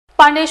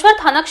पांडेश्वर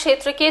थाना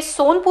क्षेत्र के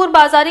सोनपुर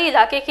बाजारी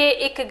इलाके के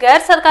एक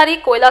गैर सरकारी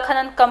कोयला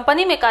खनन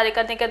कंपनी में कार्य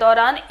करने के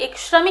दौरान एक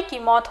श्रमिक की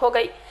मौत हो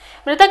गई।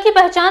 मृतक की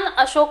पहचान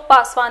अशोक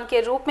पासवान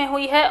के रूप में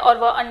हुई है और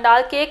वह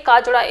अंडाल के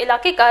काजड़ा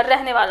इलाके का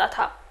रहने वाला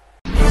था।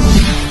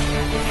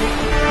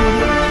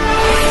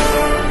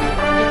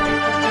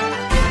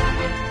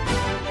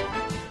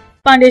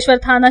 पांडेश्वर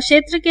थाना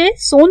क्षेत्र के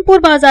सोनपुर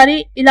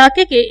बाजारी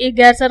इलाके के एक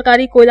गैर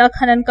सरकारी कोयला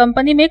खनन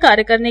कंपनी में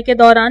कार्य करने के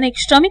दौरान एक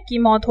श्रमिक की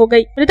मौत हो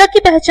गई। मृतक की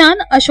पहचान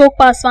अशोक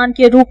पासवान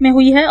के रूप में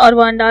हुई है और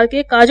वह अंडाल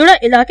के काजड़ा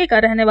इलाके का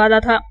रहने वाला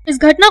था। इस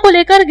घटना को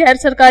लेकर गैर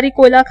सरकारी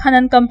कोयला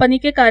खनन कंपनी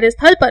के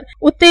कार्यस्थल पर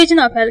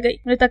उत्तेजना फैल गई।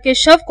 मृतक के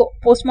शव को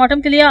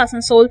पोस्टमार्टम के लिए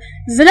आसनसोल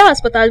जिला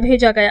अस्पताल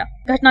भेजा गया।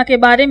 घटना के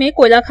बारे में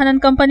कोयला खनन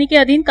कंपनी के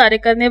अधीन कार्य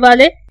करने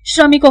वाले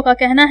श्रमिकों का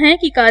कहना है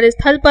कि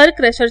कार्यस्थल पर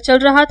क्रशर चल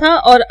रहा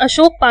था और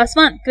अशोक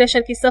पासवान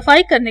क्रशर की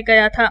सफाई करने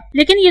गया था,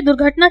 लेकिन ये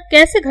दुर्घटना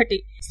कैसे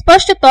घटी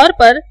स्पष्ट तौर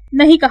पर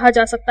नहीं कहा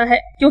जा सकता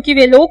है, क्योंकि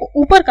वे लोग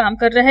ऊपर काम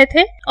कर रहे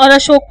थे और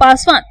अशोक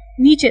पासवान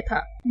नीचे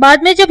था।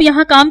 बाद में जब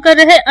यहाँ काम कर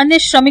रहे अन्य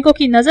श्रमिकों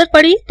की नजर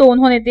पड़ी तो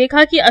उन्होंने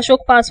देखा कि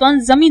अशोक पासवान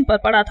जमीन पर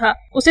पड़ा था।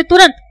 उसे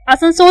तुरंत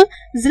आसनसोल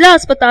जिला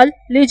अस्पताल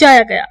ले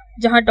जाया गया,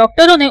 जहां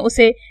डॉक्टरों ने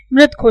उसे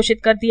मृत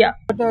घोषित कर दिया।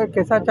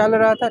 कैसा चल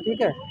रहा था,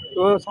 ठीक है,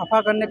 तो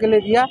सफा करने के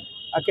लिए गया,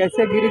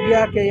 कैसे गिर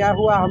गया क्या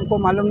हुआ हमको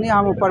मालूम नहीं,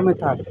 हम ऊपर में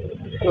था,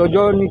 तो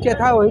जो नीचे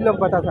था वही लोग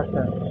बता सकता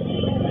है।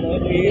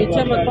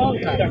 नीचे में कौन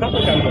था?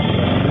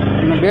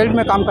 बेल्ट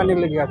में काम करने के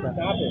लिए गया था,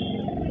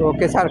 तो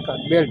केसर का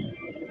बेल्ट।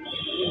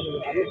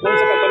 कौन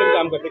सा कंपनी में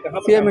काम करते? कहाँ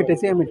पे?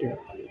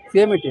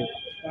 सीएमईटी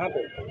कहाँ पे?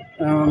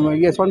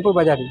 ये सोनपुर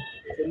बाजारी।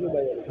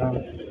 हाँ।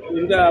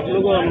 इनका आप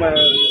लोगों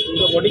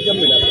को बॉडी कब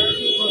मिला?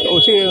 तो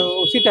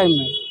उसी टाइम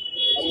में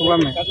सुबह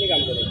में साथ में काम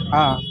कर रहे हैं।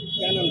 हाँ।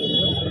 क्या नाम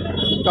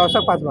है?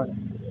 अशोक पासवान।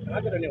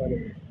 कहाँ के रहने वाले?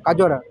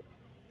 काजोड़ा।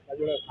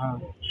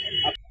 हाँ।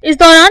 इस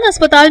दौरान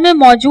अस्पताल में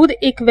मौजूद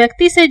एक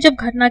व्यक्ति से जब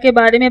घटना के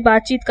बारे में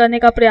बातचीत करने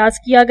का प्रयास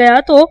किया गया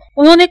तो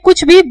उन्होंने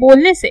कुछ भी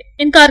बोलने से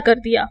इनकार कर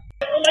दिया।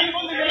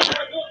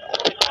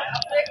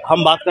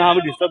 हम बात कर रहे हैं, हम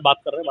डिस्टर्ब बात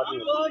कर रहे हैं, बात नहीं।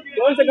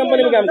 कौन से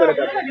कंपनी में काम कर रहे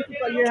थे?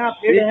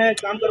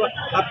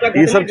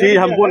 ये सब चीज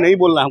हमको नहीं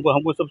बोलना,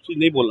 हमको सब चीज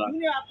नहीं बोलना।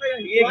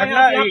 ये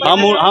घटना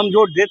हम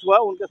जो डेथ हुआ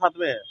उनके साथ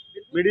में है,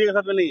 मीडिया के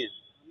साथ में नहीं है।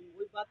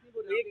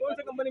 कौन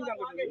से कंपनी में काम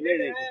करते हैं?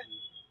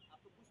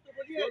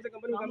 नहीं कौन से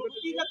कंपनी में काम करते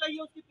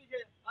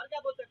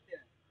हैं?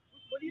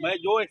 मैं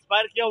जो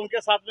एक्सपायर किया उनके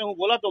साथ में हूँ,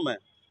 बोला तो मैं।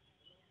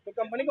 तो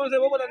कंपनी कौन से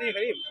वो बता दीजिए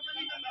करीब।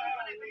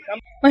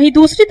 वहीं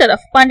दूसरी तरफ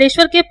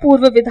पांडेश्वर के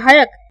पूर्व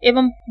विधायक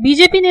एवं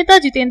बीजेपी नेता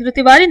जितेंद्र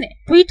तिवारी ने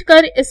ट्वीट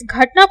कर इस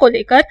घटना को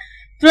लेकर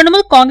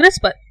तृणमूल कांग्रेस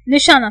पर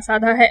निशाना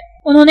साधा है।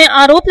 उन्होंने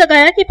आरोप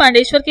लगाया कि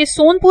पांडेश्वर के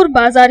सोनपुर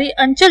बाजारी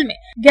अंचल में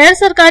गैर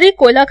सरकारी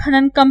कोयला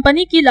खनन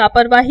कंपनी की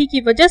लापरवाही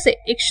की वजह से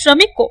एक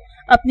श्रमिक को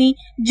अपनी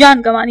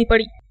जान गंवानी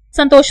पड़ी।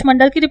 संतोष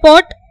मंडल की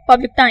रिपोर्ट,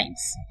 पब्लिक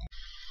टाइम्स।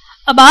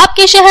 अब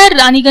आपके शहर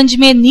रानीगंज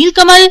में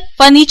नीलकमल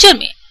फर्नीचर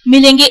में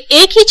मिलेंगे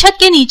एक ही छत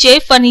के नीचे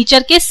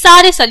फर्नीचर के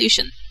सारे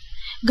सॉल्यूशन।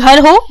 घर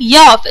हो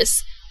या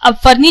ऑफिस, अब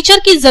फर्नीचर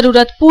की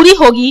जरूरत पूरी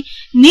होगी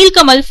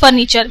नीलकमल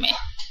फर्नीचर में।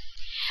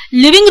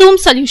 Living room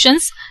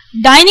solutions,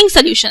 dining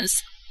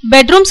solutions,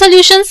 bedroom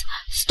solutions,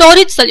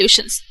 storage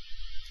solutions,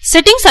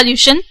 sitting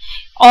solution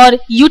और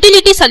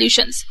यूटिलिटी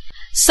सॉल्यूशंस,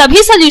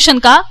 सभी सॉल्यूशन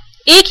का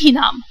एक ही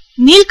नाम,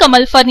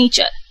 नीलकमल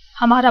फर्नीचर।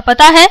 हमारा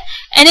पता है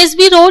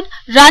NSB रोड,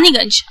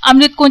 रानीगंज,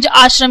 अमृत कुंज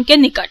आश्रम के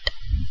निकट।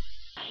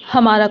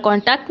 हमारा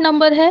कॉन्टैक्ट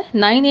नंबर है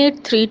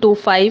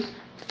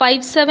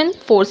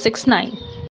 9832557469।